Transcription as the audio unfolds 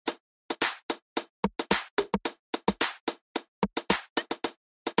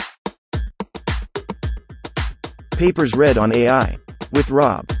Papers read on AI. With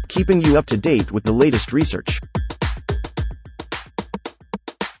Rob, keeping you up to date with the latest research.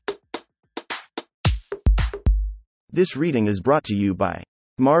 This reading is brought to you by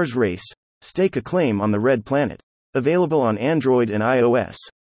Mars Race. Stake a claim on the Red Planet. Available on Android and iOS.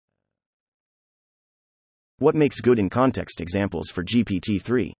 What makes good in-context examples for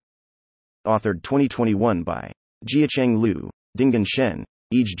GPT-3? Authored 2021 by Jiacheng Liu, Dinghan Shen,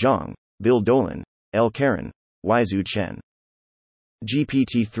 Yizhe Zhang, Bill Dolan, L. Karen, Waizu Chen.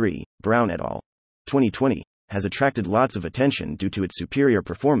 GPT-3, Brown et al. 2020, has attracted lots of attention due to its superior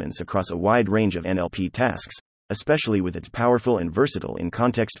performance across a wide range of NLP tasks, especially with its powerful and versatile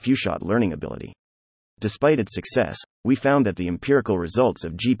in-context few-shot learning ability. Despite its success, we found that the empirical results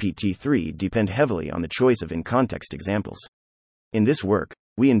of GPT-3 depend heavily on the choice of in-context examples. In this work,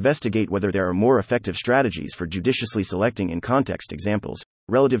 we investigate whether there are more effective strategies for judiciously selecting in-context examples,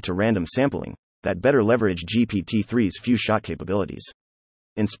 relative to random sampling, that better leverage GPT-3's few-shot capabilities.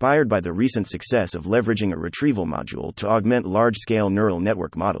 Inspired by the recent success of leveraging a retrieval module to augment large-scale neural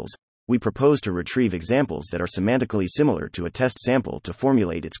network models, we propose to retrieve examples that are semantically similar to a test sample to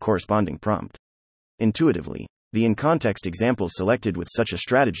formulate its corresponding prompt. Intuitively, the in-context examples selected with such a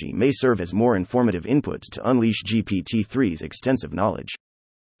strategy may serve as more informative inputs to unleash GPT-3's extensive knowledge.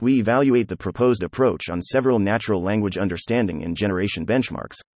 We evaluate the proposed approach on several natural language understanding and generation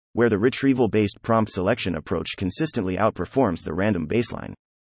benchmarks, where the retrieval-based prompt selection approach consistently outperforms the random baseline.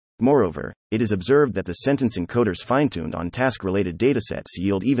 Moreover, it is observed that the sentence encoders fine-tuned on task-related datasets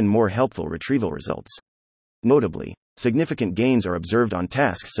yield even more helpful retrieval results. Notably, significant gains are observed on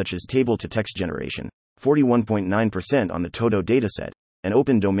tasks such as table-to-text generation, 41.9% on the Toto dataset, and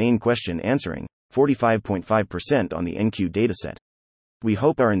open domain question answering, 45.5% on the NQ dataset. We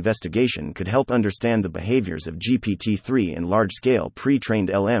hope our investigation could help understand the behaviors of GPT-3 and large-scale pre-trained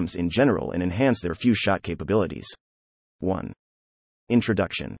LMs in general and enhance their few-shot capabilities. 1.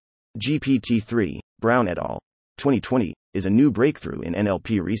 Introduction. GPT-3, Brown et al. 2020, is a new breakthrough in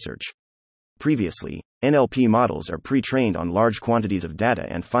NLP research. Previously, NLP models are pre-trained on large quantities of data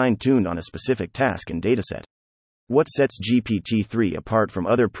and fine-tuned on a specific task and dataset. What sets GPT-3 apart from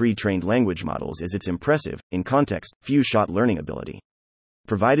other pre-trained language models is its impressive, in-context, few-shot learning ability.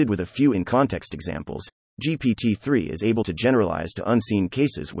 Provided with a few in-context examples, GPT-3 is able to generalize to unseen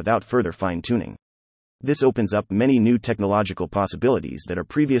cases without further fine-tuning. This opens up many new technological possibilities that are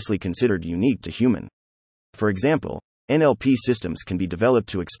previously considered unique to human. For example, NLP systems can be developed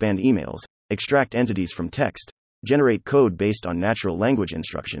to expand emails, extract entities from text, generate code based on natural language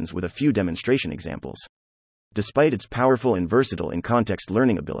instructions with a few demonstration examples. Despite its powerful and versatile in-context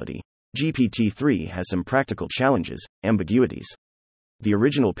learning ability, GPT-3 has some practical challenges, ambiguities. The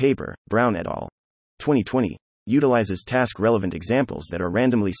original paper, Brown et al. 2020, utilizes task-relevant examples that are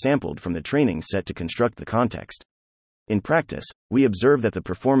randomly sampled from the training set to construct the context. In practice, we observe that the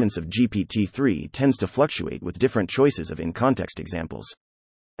performance of GPT-3 tends to fluctuate with different choices of in-context examples.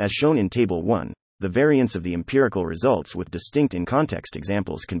 As shown in Table 1, the variance of the empirical results with distinct in-context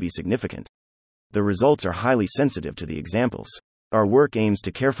examples can be significant. The results are highly sensitive to the examples. Our work aims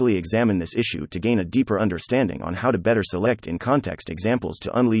to carefully examine this issue to gain a deeper understanding on how to better select in-context examples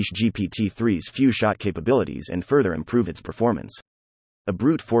to unleash GPT-3's few-shot capabilities and further improve its performance. A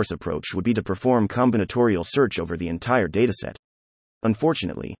brute force approach would be to perform combinatorial search over the entire dataset.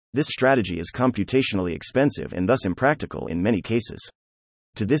 Unfortunately, this strategy is computationally expensive and thus impractical in many cases.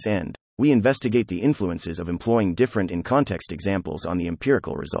 To this end, we investigate the influences of employing different in-context examples on the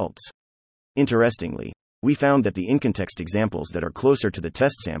empirical results. Interestingly, we found that the in-context examples that are closer to the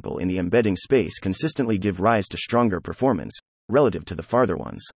test sample in the embedding space consistently give rise to stronger performance, relative to the farther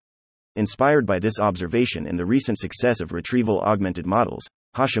ones. Inspired by this observation and the recent success of retrieval-augmented models,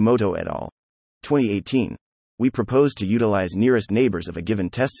 Hashimoto et al. 2018, we propose to utilize nearest neighbors of a given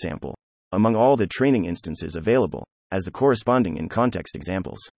test sample, among all the training instances available, as the corresponding in-context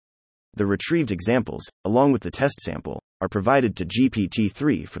examples. The retrieved examples, along with the test sample, are provided to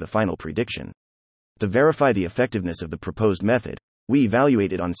GPT-3 for the final prediction. To verify the effectiveness of the proposed method, we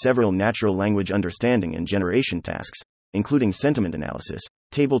evaluate it on several natural language understanding and generation tasks, including sentiment analysis,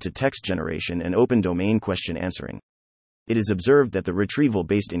 table-to-text generation, and open domain question answering. It is observed that the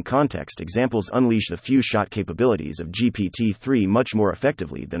retrieval-based in-context examples unleash the few-shot capabilities of GPT-3 much more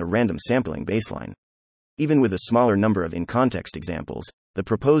effectively than a random sampling baseline. Even with a smaller number of in-context examples, the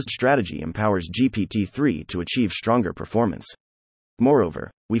proposed strategy empowers GPT-3 to achieve stronger performance. Moreover,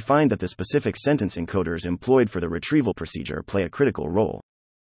 we find that the specific sentence encoders employed for the retrieval procedure play a critical role.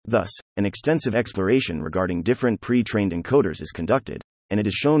 Thus, an extensive exploration regarding different pre-trained encoders is conducted, and it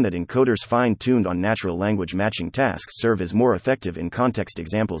is shown that encoders fine-tuned on natural language matching tasks serve as more effective in-context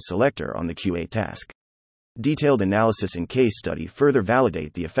examples selector on the QA task. Detailed analysis and case study further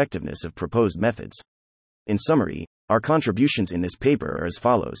validate the effectiveness of proposed methods. In summary, our contributions in this paper are as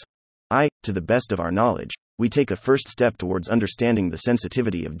follows. To the best of our knowledge, we take a first step towards understanding the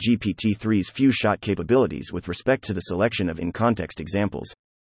sensitivity of GPT-3's few-shot capabilities with respect to the selection of in-context examples.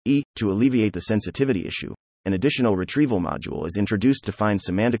 To alleviate the sensitivity issue, an additional retrieval module is introduced to find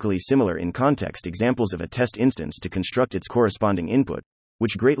semantically similar in-context examples of a test instance to construct its corresponding input,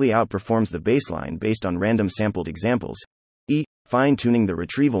 which greatly outperforms the baseline based on random sampled examples. Fine-tuning the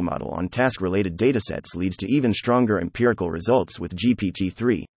retrieval model on task-related datasets leads to even stronger empirical results with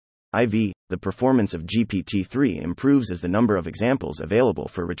GPT-3. The performance of GPT-3 improves as the number of examples available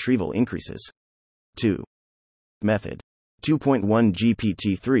for retrieval increases. 2. Method 2.1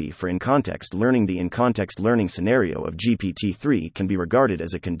 GPT-3 for in-context learning. The in-context learning scenario of GPT-3 can be regarded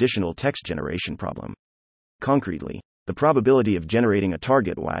as a conditional text generation problem. Concretely, the probability of generating a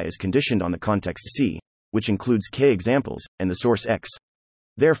target Y is conditioned on the context C, which includes K examples, and the source X.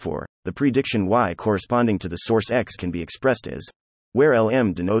 Therefore, the prediction Y corresponding to the source X can be expressed as where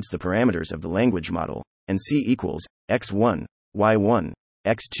LM denotes the parameters of the language model, and C equals X1, Y1,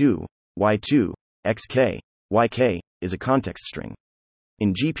 X2, Y2, XK, YK, is a context string.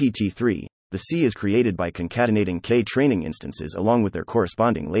 In GPT-3, the C is created by concatenating K training instances along with their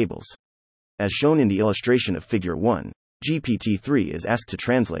corresponding labels. As shown in the illustration of Figure 1, GPT-3 is asked to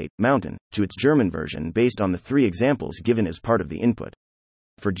translate mountain to its German version based on the 3 examples given as part of the input.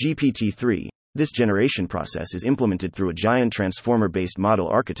 For GPT-3, this generation process is implemented through a giant transformer-based model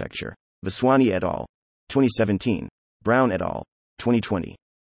architecture. Vaswani et al. 2017. Brown et al. 2020.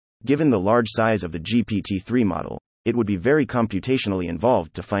 Given the large size of the GPT-3 model, it would be very computationally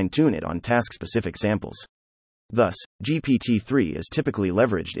involved to fine-tune it on task-specific samples. Thus, GPT-3 is typically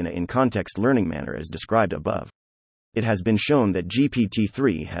leveraged in a in-context learning manner as described above. It has been shown that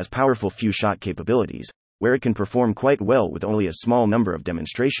GPT-3 has powerful few-shot capabilities, where it can perform quite well with only a small number of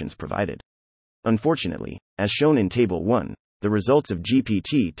demonstrations provided. Unfortunately, as shown in Table 1, the results of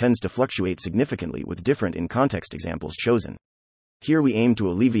GPT tends to fluctuate significantly with different in-context examples chosen. Here we aim to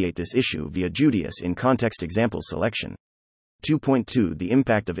alleviate this issue via judicious in-context example selection. 2.2 The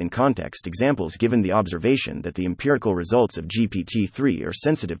impact of in-context examples. Given the observation that the empirical results of GPT-3 are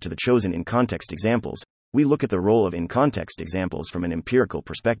sensitive to the chosen in-context examples, we look at the role of in-context examples from an empirical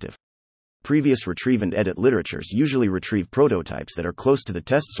perspective. Previous retrieve and edit literatures usually retrieve prototypes that are close to the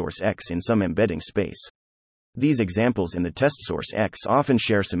test source X in some embedding space. These examples in the test source X often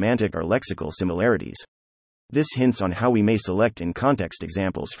share semantic or lexical similarities. This hints on how we may select in-context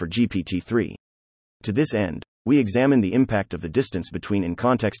examples for GPT-3. To this end, we examine the impact of the distance between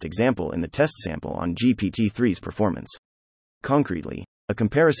in-context example and the test sample on GPT-3's performance. Concretely, a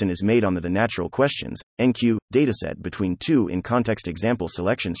comparison is made on the natural questions (NQ) dataset between 2 in-context example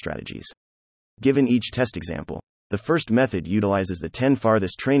selection strategies. Given each test example, the first method utilizes the 10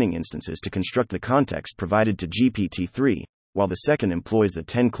 farthest training instances to construct the context provided to GPT-3, while the second employs the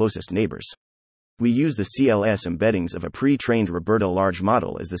 10 closest neighbors. We use the CLS embeddings of a pre-trained Roberta large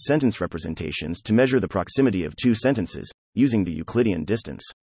model as the sentence representations to measure the proximity of 2 sentences, using the Euclidean distance.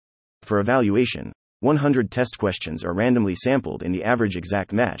 For evaluation, 100 test questions are randomly sampled and the average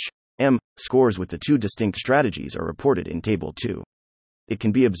exact match, M, scores with the 2 distinct strategies are reported in Table 2. It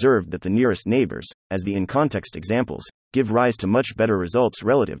can be observed that the nearest neighbors, as the in-context examples, give rise to much better results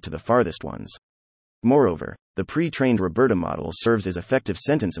relative to the farthest ones. Moreover, the pre-trained Roberta model serves as effective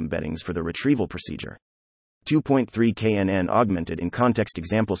sentence embeddings for the retrieval procedure. 2.3 KNN augmented in-context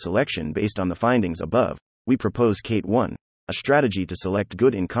example selection. Based on the findings above, we propose Kate 1, a strategy to select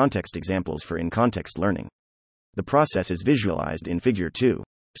good in-context examples for in-context learning. The process is visualized in Figure 2.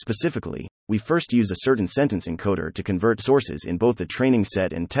 Specifically, we first use a certain sentence encoder to convert sources in both the training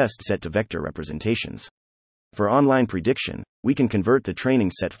set and test set to vector representations. For online prediction, we can convert the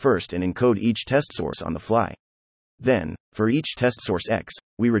training set first and encode each test source on the fly. Then, for each test source X,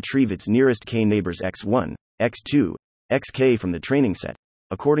 we retrieve its nearest K neighbors X1, X2, XK from the training set,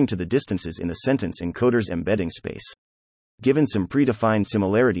 according to the distances in the sentence encoder's embedding space. Given some predefined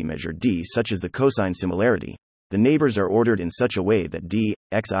similarity measure D such as the cosine similarity, the neighbors are ordered in such a way that D,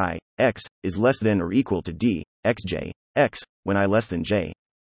 Xi, X, is less than or equal to D, Xj, X, when I less than J.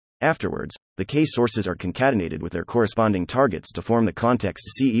 Afterwards, the K sources are concatenated with their corresponding targets to form the context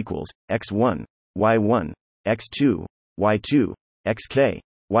C equals X1, Y1, X2, Y2, XK,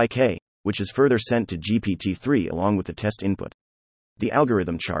 YK, which is further sent to GPT-3 along with the test input. The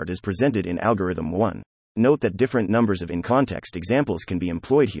algorithm chart is presented in Algorithm 1. Note that different numbers of in-context examples can be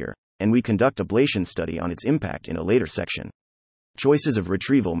employed here, and we conduct ablation study on its impact in a later section. Choices of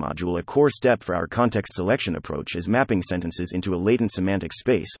retrieval module. A core step for our context selection approach is mapping sentences into a latent semantic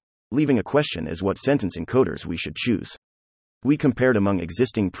space, leaving a question as what sentence encoders we should choose. We compared among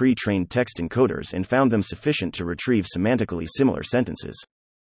existing pre-trained text encoders and found them sufficient to retrieve semantically similar sentences.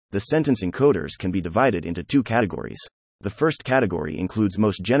 The sentence encoders can be divided into two categories. The first category includes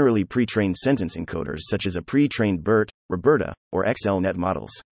most generally pre-trained sentence encoders such as a pre-trained BERT, RoBERTa, or XLNet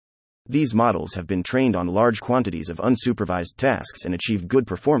models. These models have been trained on large quantities of unsupervised tasks and achieved good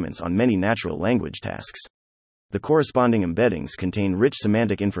performance on many natural language tasks. The corresponding embeddings contain rich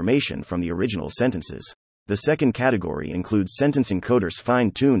semantic information from the original sentences. The second category includes sentence encoders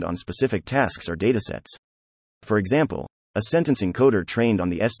fine-tuned on specific tasks or datasets. For example, a sentence encoder trained on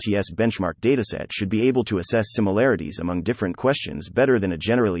the STS benchmark dataset should be able to assess similarities among different questions better than a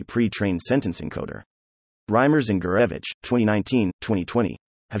generally pre-trained sentence encoder. Reimers and Gurevich, 2019-2020,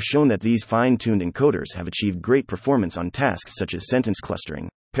 have shown that these fine-tuned encoders have achieved great performance on tasks such as sentence clustering,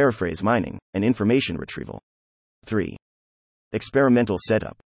 paraphrase mining, and information retrieval. 3. Experimental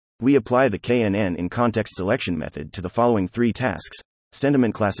setup. We apply the KNN in context selection method to the following three tasks: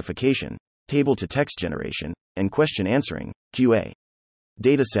 sentiment classification, table-to-text generation, and question answering, QA.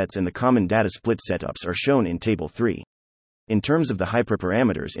 Datasets and the common data split setups are shown in Table 3. In terms of the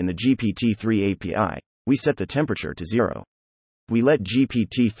hyperparameters in the GPT-3 API, we set the temperature to 0. We let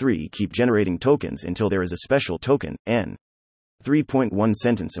GPT-3 keep generating tokens until there is a special token, N. 3.1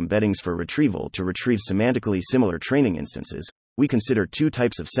 sentence embeddings for retrieval. To retrieve semantically similar training instances, we consider two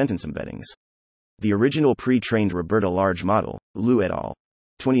types of sentence embeddings. The original pre-trained RoBERTa large model, Liu et al.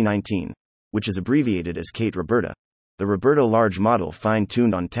 2019, which is abbreviated as Kate-RoBERTa. The RoBERTa large model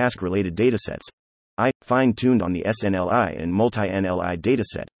fine-tuned on task-related datasets. Fine-tuned on the SNLI and multi-NLI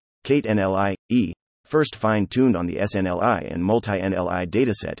dataset. Kate-NLI, E. First fine-tuned on the SNLI and multi-NLI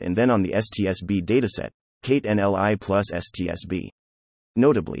dataset and then on the STSB dataset. Kate-NLI plus STSB.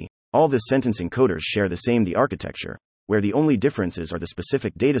 Notably, all the sentence encoders share the architecture, where the only differences are the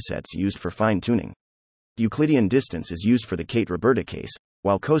specific datasets used for fine-tuning. Euclidean distance is used for the Kate-RoBERTa case,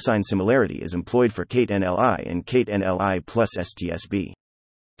 while cosine similarity is employed for Kate-NLI and Kate-NLI plus STSB.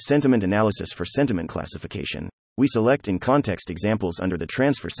 Sentiment analysis. For sentiment classification, we select in-context examples under the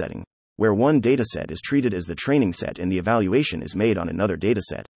transfer setting, where one dataset is treated as the training set and the evaluation is made on another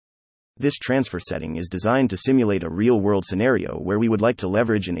dataset. This transfer setting is designed to simulate a real-world scenario where we would like to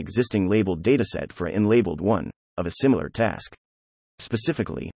leverage an existing labeled dataset for an unlabeled one of a similar task.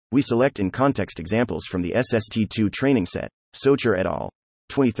 Specifically, we select in-context examples from the SST2 training set, Socher et al.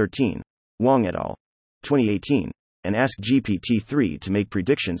 2013, Wang et al. 2018, and ask GPT-3 to make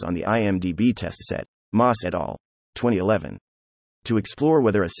predictions on the IMDb test set, Moss et al. 2011. To explore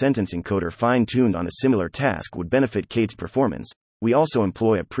whether a sentence encoder fine-tuned on a similar task would benefit Kate's performance, we also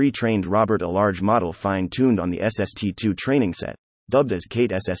employ a pre-trained RoBERTa large model fine-tuned on the SST2 training set, dubbed as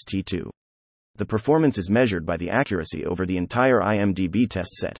Kate SST2. The performance is measured by the accuracy over the entire IMDb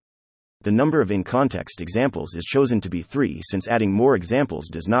test set. The number of in-context examples is chosen to be 3 since adding more examples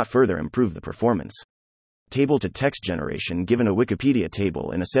does not further improve the performance. Table-to-text generation. Given a Wikipedia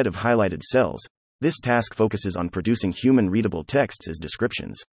table and a set of highlighted cells, this task focuses on producing human-readable texts as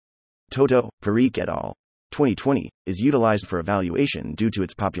descriptions. Toto, Parikh et al. 2020, is utilized for evaluation due to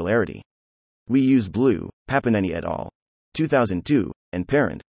its popularity. We use Blue, Papaneni et al. 2002, and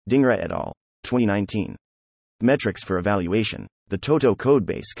Parent, Dhingra et al. 2019. Metrics for evaluation. The Toto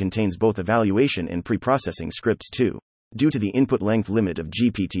codebase contains both evaluation and preprocessing scripts too. Due to the input length limit of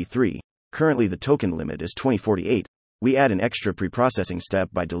GPT-3, currently the token limit is 2048, we add an extra preprocessing step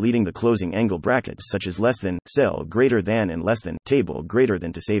by deleting the closing angle brackets such as less than, cell greater than and less than, table greater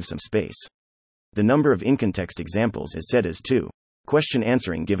than to save some space. The number of in-context examples is set as 2. Question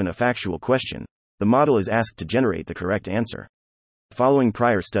answering. Given a factual question, the model is asked to generate the correct answer. Following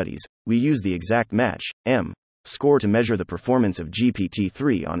prior studies, we use the exact match, M, score to measure the performance of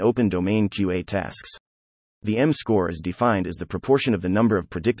GPT-3 on open domain QA tasks. The M score is defined as the proportion of the number of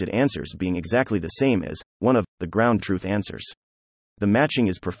predicted answers being exactly the same as one of the ground truth answers. The matching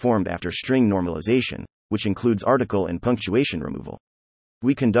is performed after string normalization, which includes article and punctuation removal.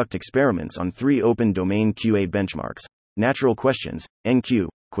 We conduct experiments on 3 open domain QA benchmarks: natural questions, NQ,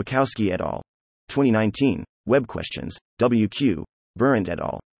 Kwiatkowski et al. 2019, web questions, WQ, Burant et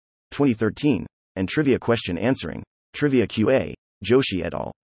al. 2013, and trivia question answering, Trivia QA, Joshi et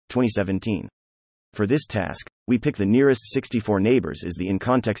al. 2017. For this task, we pick the nearest 64 neighbors as the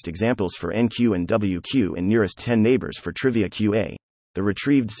in-context examples for NQ and WQ and nearest 10 neighbors for Trivia QA. The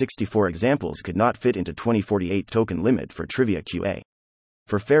retrieved 64 examples could not fit into 2048 token limit for Trivia QA.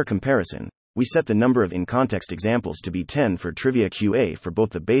 For fair comparison, we set the number of in-context examples to be 10 for Trivia QA for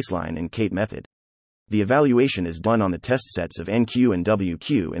both the baseline and Kate method. The evaluation is done on the test sets of NQ and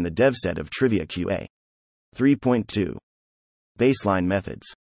WQ in the dev set of Trivia QA. 3.2. Baseline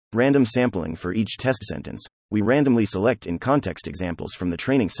methods. Random sampling. For each test sentence, we randomly select in-context examples from the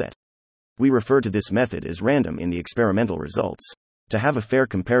training set. We refer to this method as random in the experimental results. To have a fair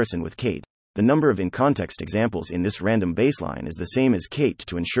comparison with Kate, the number of in-context examples in this random baseline is the same as Kate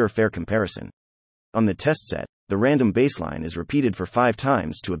to ensure fair comparison. On the test set, the random baseline is repeated for 5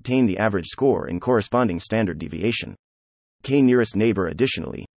 times to obtain the average score in corresponding standard deviation. K-nearest neighbor.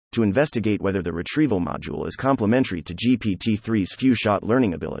 Additionally, to investigate whether the retrieval module is complementary to GPT-3's few-shot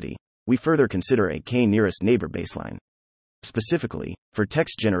learning ability, we further consider a K-nearest neighbor baseline. Specifically, for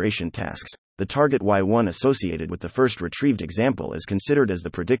text generation tasks, the target Y1 associated with the first retrieved example is considered as the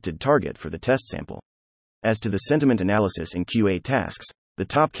predicted target for the test sample. As to the sentiment analysis in QA tasks, the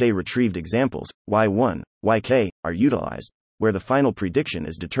top K retrieved examples, Y1, YK, are utilized, where the final prediction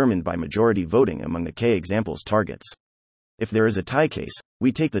is determined by majority voting among the K examples targets. If there is a tie case,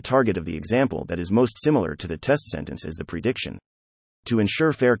 we take the target of the example that is most similar to the test sentence as the prediction. To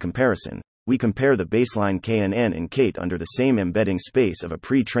ensure fair comparison, we compare the baseline KNN and Kate under the same embedding space of a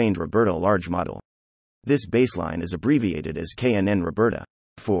pre-trained Roberta large model. This baseline is abbreviated as KNN Roberta.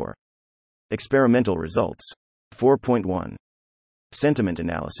 4. Experimental results. 4.1. Sentiment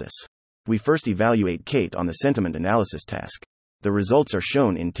analysis. We first evaluate Kate on the sentiment analysis task. The results are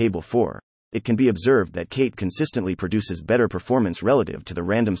shown in Table 4. It can be observed that Kate consistently produces better performance relative to the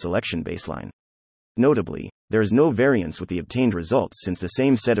random selection baseline. Notably, there is no variance with the obtained results since the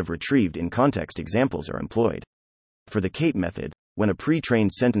same set of retrieved in-context examples are employed. For the Kate method, when a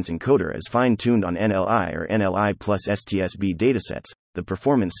pre-trained sentence encoder is fine-tuned on NLI or NLI plus STSB datasets, the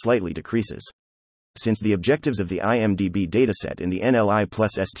performance slightly decreases. Since the objectives of the IMDb dataset and the NLI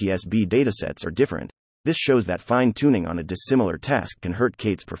plus STSB datasets are different, this shows that fine-tuning on a dissimilar task can hurt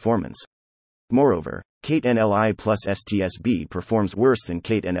Kate's performance. Moreover, Kate NLI plus STSB performs worse than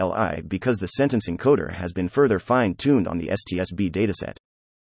Kate NLI because the sentence encoder has been further fine-tuned on the STSB dataset.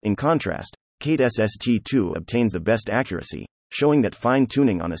 In contrast, Kate SST2 obtains the best accuracy, showing that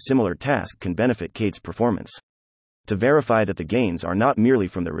fine-tuning on a similar task can benefit Kate's performance. To verify that the gains are not merely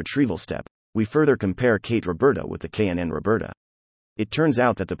from the retrieval step, we further compare Kate Roberta with the KNN Roberta. It turns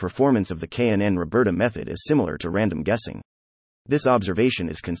out that the performance of the KNN Roberta method is similar to random guessing. This observation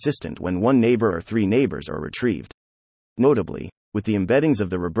is consistent when 1 neighbor or 3 neighbors are retrieved. Notably, with the embeddings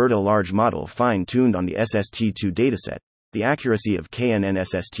of the Roberta large model fine-tuned on the SST2 dataset, the accuracy of KNN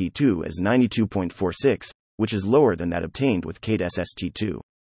SST2 is 92.46, which is lower than that obtained with Kate SST2.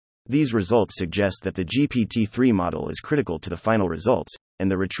 These results suggest that the GPT-3 model is critical to the final results, and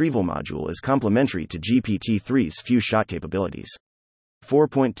the retrieval module is complementary to GPT-3's few-shot capabilities.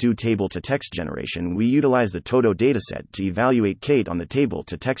 4.2 Table-to-text generation. We utilize the Toto dataset to evaluate Kate on the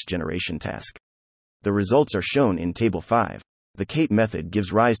table-to-text generation task. The results are shown in Table 5. The Kate method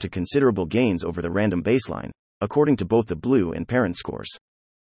gives rise to considerable gains over the random baseline, according to both the BLEU and parent scores.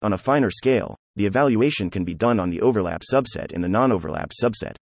 On a finer scale, the evaluation can be done on the overlap subset and the non-overlap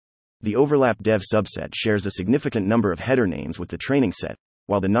subset. The overlap dev subset shares a significant number of header names with the training set,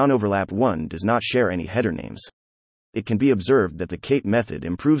 while the non-overlap one does not share any header names. It can be observed that the Kate method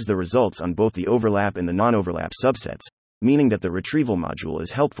improves the results on both the overlap and the non-overlap subsets, meaning that the retrieval module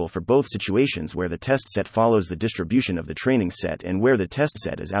is helpful for both situations where the test set follows the distribution of the training set and where the test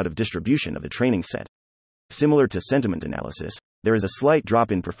set is out of distribution of the training set. Similar to sentiment analysis, there is a slight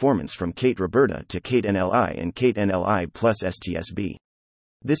drop in performance from Kate Roberta to Kate NLI and Kate NLI plus STSB.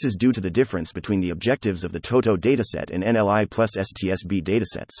 This is due to the difference between the objectives of the Toto dataset and NLI plus STSB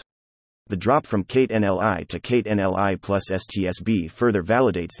datasets. The drop from Kate NLI to Kate NLI plus STSB further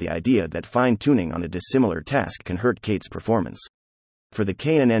validates the idea that fine-tuning on a dissimilar task can hurt Kate's performance. For the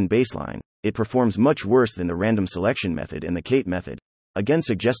KNN baseline, it performs much worse than the random selection method and the Kate method, again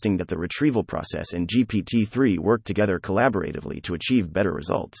suggesting that the retrieval process and GPT-3 work together collaboratively to achieve better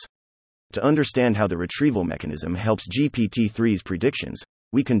results. To understand how the retrieval mechanism helps GPT-3's predictions,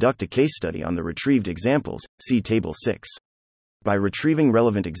 we conduct a case study on the retrieved examples, see Table 6. By retrieving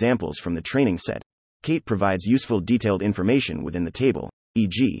relevant examples from the training set, Kate provides useful detailed information within the table,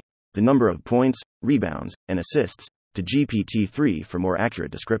 e.g., the number of points, rebounds, and assists, to GPT-3 for more accurate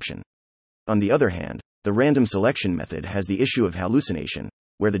description. On the other hand, the random selection method has the issue of hallucination,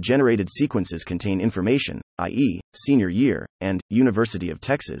 where the generated sequences contain information, i.e., senior year, and University of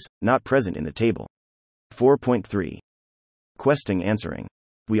Texas, not present in the table. 4.3. Questing answering.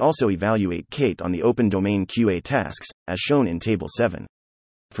 We also evaluate Kate on the open domain QA tasks, as shown in Table 7.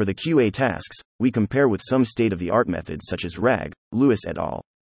 For the QA tasks, we compare with some state-of-the-art methods such as RAG, Lewis et al.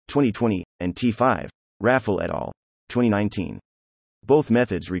 2020, and T5, Raffel et al. 2019. Both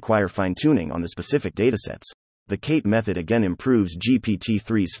methods require fine-tuning on the specific datasets. The Kate method again improves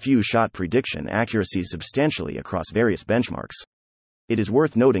GPT-3's few-shot prediction accuracy substantially across various benchmarks. It is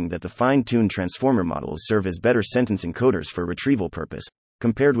worth noting that the fine-tuned transformer models serve as better sentence encoders for retrieval purpose,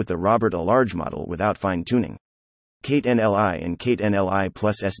 compared with the Robert A. Large model without fine-tuning. Kate-NLI and Kate-NLI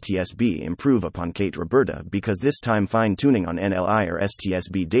plus STSB improve upon Kate-Roberta because this time fine-tuning on NLI or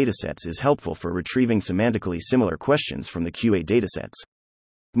STSB datasets is helpful for retrieving semantically similar questions from the QA datasets.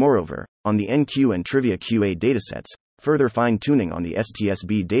 Moreover, on the NQ and Trivia QA datasets, further fine-tuning on the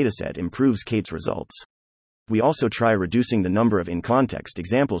STSB dataset improves Kate's results. We also try reducing the number of in-context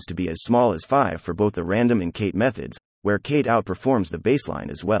examples to be as small as 5 for both the random and Kate methods, where Kate outperforms the baseline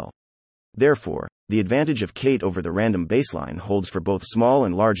as well. Therefore, the advantage of Kate over the random baseline holds for both small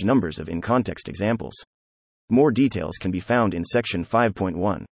and large numbers of in-context examples. More details can be found in section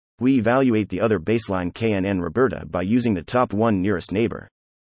 5.1. We evaluate the other baseline KNN Roberta by using the top 1 nearest neighbor.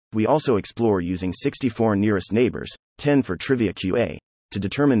 We also explore using 64 nearest neighbors, 10 for Trivia QA, to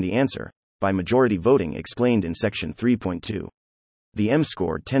determine the answer, by majority voting explained in section 3.2. The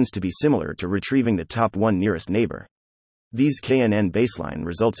M-score tends to be similar to retrieving the top 1 nearest neighbor. These KNN baseline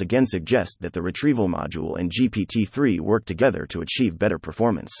results again suggest that the retrieval module and GPT-3 work together to achieve better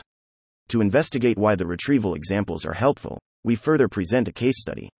performance. To investigate why the retrieval examples are helpful, we further present a case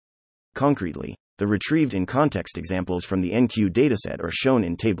study. Concretely, the retrieved in-context examples from the NQ dataset are shown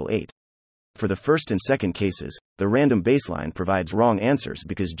in Table 8. For the first and second cases, the random baseline provides wrong answers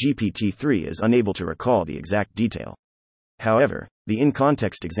because GPT-3 is unable to recall the exact detail. However, the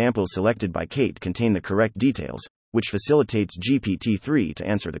in-context examples selected by Kate contain the correct details, which facilitates GPT-3 to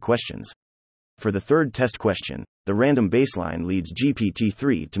answer the questions. For the third test question, the random baseline leads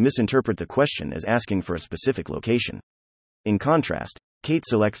GPT-3 to misinterpret the question as asking for a specific location. In contrast, Kate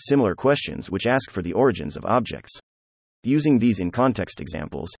selects similar questions which ask for the origins of objects. Using these in-context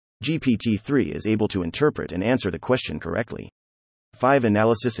examples, GPT-3 is able to interpret and answer the question correctly. 5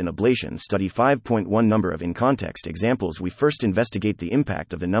 Analysis and ablation study 5.1 Number of in-context examples. We first investigate the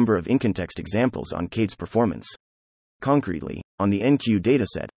impact of the number of in-context examples on Kate's performance. Concretely, on the NQ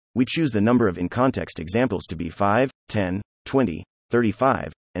dataset, we choose the number of in-context examples to be 5, 10, 20,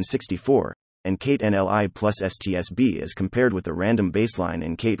 35, and 64, and Kate-NLI plus STSB is compared with the random baseline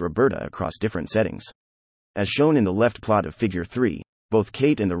and Kate-Roberta across different settings. As shown in the left plot of Figure 3, both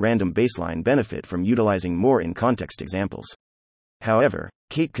Kate and the random baseline benefit from utilizing more in-context examples. However,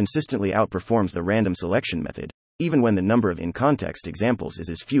 Kate consistently outperforms the random selection method, even when the number of in-context examples is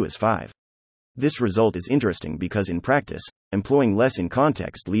as few as 5. This result is interesting because in practice, employing less in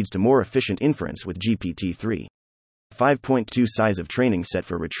context leads to more efficient inference with GPT-3. 5.2 Size of training set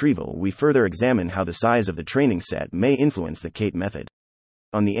for retrieval. We further examine how the size of the training set may influence the Kate method.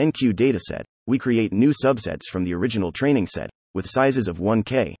 On the NQ dataset, we create new subsets from the original training set, with sizes of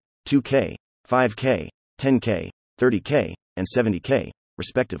 1K, 2K, 5K, 10K, 30K, and 70K,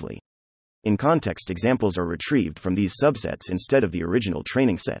 respectively. In-context examples are retrieved from these subsets instead of the original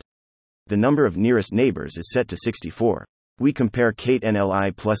training set. The number of nearest neighbors is set to 64. We compare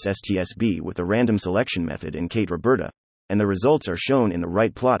Kate-NLI plus STSB with the random selection method in Kate-Roberta, and the results are shown in the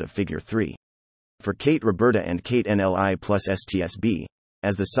right plot of Figure 3. For Kate-Roberta and Kate-NLI plus STSB,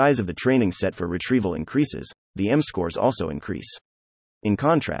 as the size of the training set for retrieval increases, the M-scores also increase. In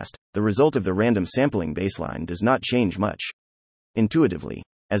contrast, the result of the random sampling baseline does not change much. Intuitively,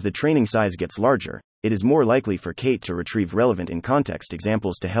 as the training size gets larger, it is more likely for Kate to retrieve relevant in-context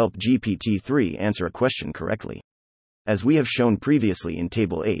examples to help GPT-3 answer a question correctly. As we have shown previously in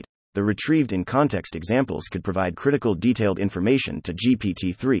Table 8, the retrieved in-context examples could provide critical detailed information to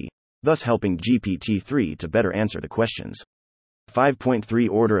GPT-3, thus helping GPT-3 to better answer the questions. 5.3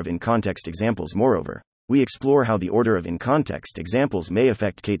 Order of in-context examples. Moreover, we explore how the order of in-context examples may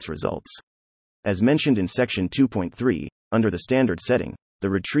affect Kate's results. As mentioned in Section 2.3, under the standard setting, the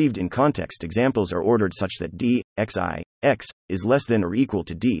retrieved in-context examples are ordered such that d, xi, x, is less than or equal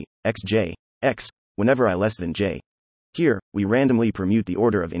to d, xj, x, whenever I less than j. Here, we randomly permute the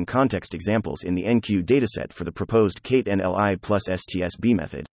order of in-context examples in the NQ dataset for the proposed Kate-NLI plus STSB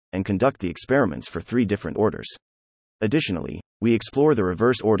method, and conduct the experiments for 3 different orders. Additionally, we explore the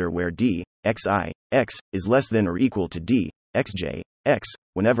reverse order where d, xi, x, is less than or equal to d, xj, x,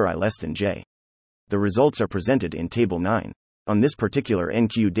 whenever I less than j. The results are presented in Table 9. On this particular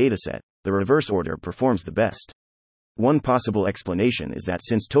NQ dataset, the reverse order performs the best. One possible explanation is that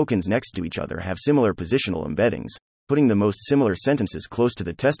since tokens next to each other have similar positional embeddings, putting the most similar sentences close to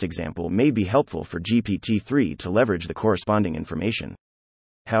the test example may be helpful for GPT-3 to leverage the corresponding information.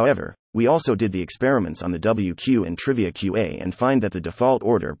 However, we also did the experiments on the WQ and Trivia QA and find that the default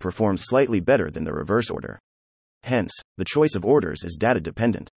order performs slightly better than the reverse order. Hence, the choice of orders is data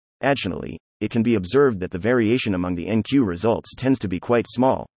dependent. Additionally, it can be observed that the variation among the NQ results tends to be quite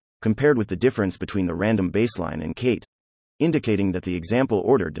small, compared with the difference between the random baseline and Kate. indicating that the example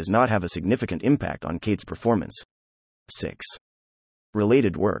order does not have a significant impact on Kate's performance. 6.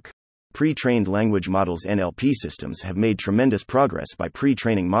 Related work. Pre-trained language models. NLP systems have made tremendous progress by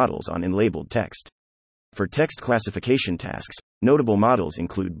pre-training models on unlabeled text. For text classification tasks, notable models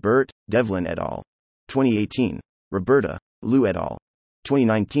include BERT, Devlin et al. 2018, Roberta, Liu et al.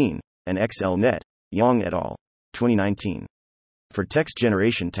 2019, and XLNet, Yang et al. 2019. For text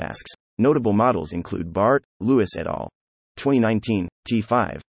generation tasks, notable models include BART, Lewis et al. 2019,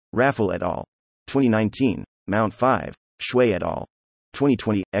 T5, Raffel et al. 2019, Mount 5, Shui et al.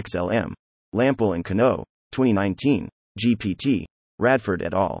 2020, XLM, Lampel and Cano, 2019, GPT, Radford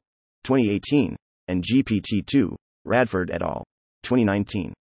et al. 2018, and GPT-3, Radford et al.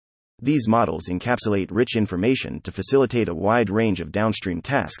 2019. These models encapsulate rich information to facilitate a wide range of downstream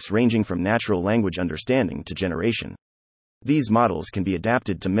tasks ranging from natural language understanding to generation. These models can be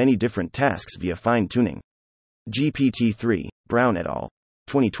adapted to many different tasks via fine-tuning. GPT-3, Brown et al.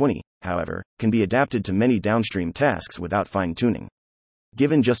 2020, however, can be adapted to many downstream tasks without fine-tuning.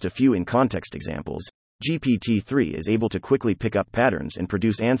 Given just a few in-context examples, GPT-3 is able to quickly pick up patterns and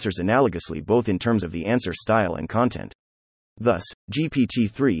produce answers analogously both in terms of the answer style and content. Thus,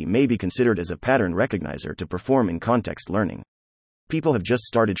 GPT-3 may be considered as a pattern recognizer to perform in-context learning. People have just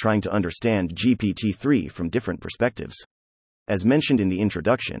started trying to understand GPT-3 from different perspectives. As mentioned in the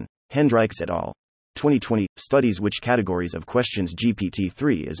introduction, Hendricks et al. 2020 studies which categories of questions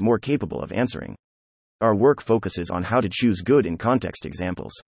GPT-3 is more capable of answering. Our work focuses on how to choose good in-context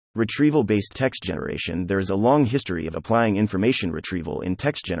examples. Retrieval-based text generation. There is a long history of applying information retrieval in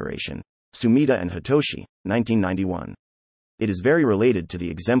text generation. Sumida and Hitoshi, 1991. It is very related to the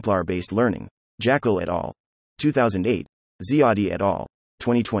exemplar-based learning. Jackal et al. 2008, Ziadi et al.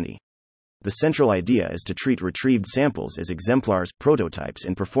 2020. The central idea is to treat retrieved samples as exemplars, prototypes,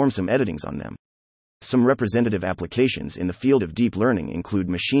 and perform some editings on them. Some representative applications in the field of deep learning include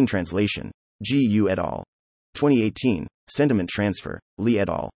machine translation. Gu et al. 2018, sentiment transfer. Li et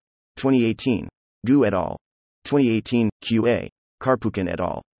al. 2018, Gu et al. 2018, QA, Karpukhin et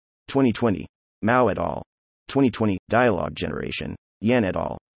al. 2020, Mao et al. 2020, dialogue generation. Yan et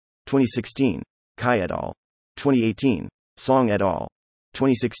al. 2016, Kai et al. 2018, Song et al.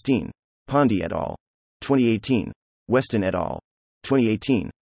 2016, Pandi et al. 2018, Weston et al. 2018,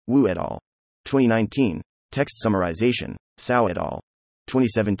 Wu et al. 2019, text summarization. Cao et al.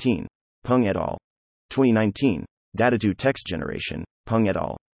 2017, Peng et al. 2019, data-to-text generation. Peng et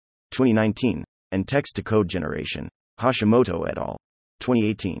al. 2019, and text-to-code generation. Hashimoto et al.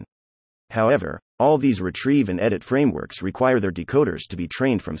 2018. However, all these retrieve and edit frameworks require their decoders to be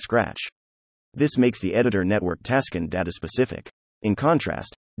trained from scratch. This makes the editor network tasking data-specific. In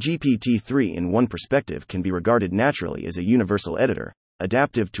contrast, GPT-3 in one perspective can be regarded naturally as a universal editor,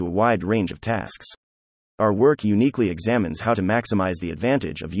 adaptive to a wide range of tasks. Our work uniquely examines how to maximize the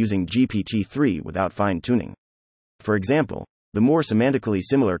advantage of using GPT-3 without fine-tuning. For example, the more semantically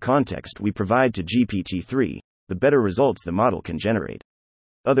similar context we provide to GPT-3, the better results the model can generate.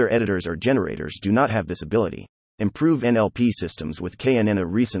 Other editors or generators do not have this ability. Improve NLP systems with KNN. A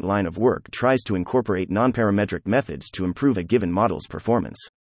recent line of work tries to incorporate nonparametric methods to improve a given model's performance.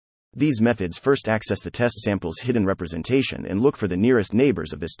 These methods first access the test sample's hidden representation and look for the nearest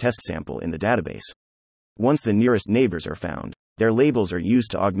neighbors of this test sample in the database. Once the nearest neighbors are found, their labels are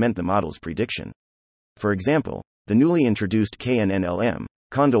used to augment the model's prediction. For example, the newly introduced KNNLM,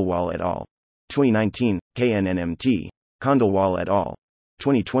 Khandelwal et al. 2019, KNNMT, Khandelwal et al.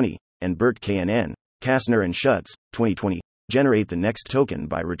 2020, and BERT KNN, Kastner and Schutz, 2020, generate the next token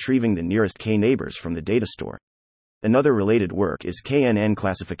by retrieving the nearest K neighbors from the data store. Another related work is KNN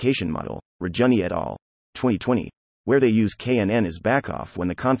classification model, Rajuni et al. 2020, where they use KNN as backoff when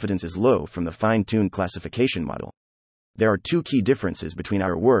the confidence is low from the fine-tuned classification model. There are two key differences between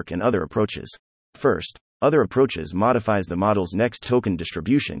our work and other approaches. First, other approaches modifies the model's next token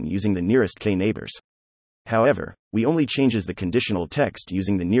distribution using the nearest K neighbors. However, we only changes the conditional text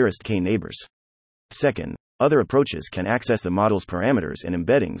using the nearest K neighbors. Second, other approaches can access the model's parameters and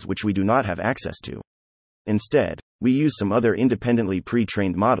embeddings which we do not have access to. Instead, we use some other independently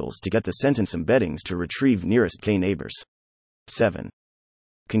pre-trained models to get the sentence embeddings to retrieve nearest K neighbors. 7.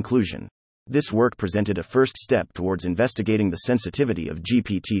 Conclusion. This work presented a first step towards investigating the sensitivity of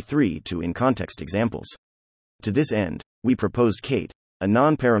GPT-3 to in-context examples. To this end, we proposed KATE, a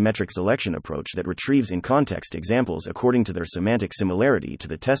non-parametric selection approach that retrieves in-context examples according to their semantic similarity to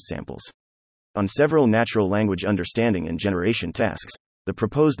the test samples. On several natural language understanding and generation tasks, the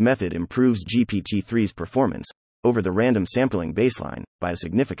proposed method improves GPT-3's performance over the random sampling baseline by a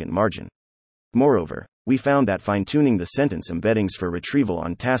significant margin. Moreover, we found that fine-tuning the sentence embeddings for retrieval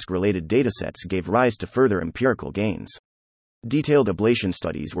on task-related datasets gave rise to further empirical gains. Detailed ablation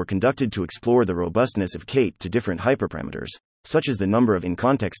studies were conducted to explore the robustness of KATE to different hyperparameters, such as the number of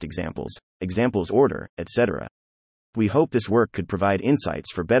in-context examples, examples order, etc. We hope this work could provide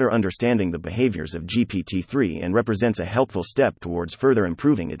insights for better understanding the behaviors of GPT-3 and represents a helpful step towards further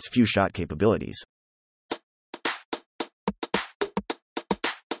improving its few-shot capabilities.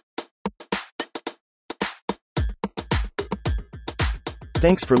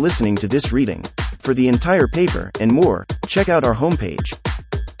 Thanks for listening to this reading. For the entire paper and more, check out our homepage,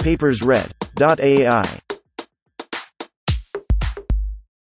 papersread.ai.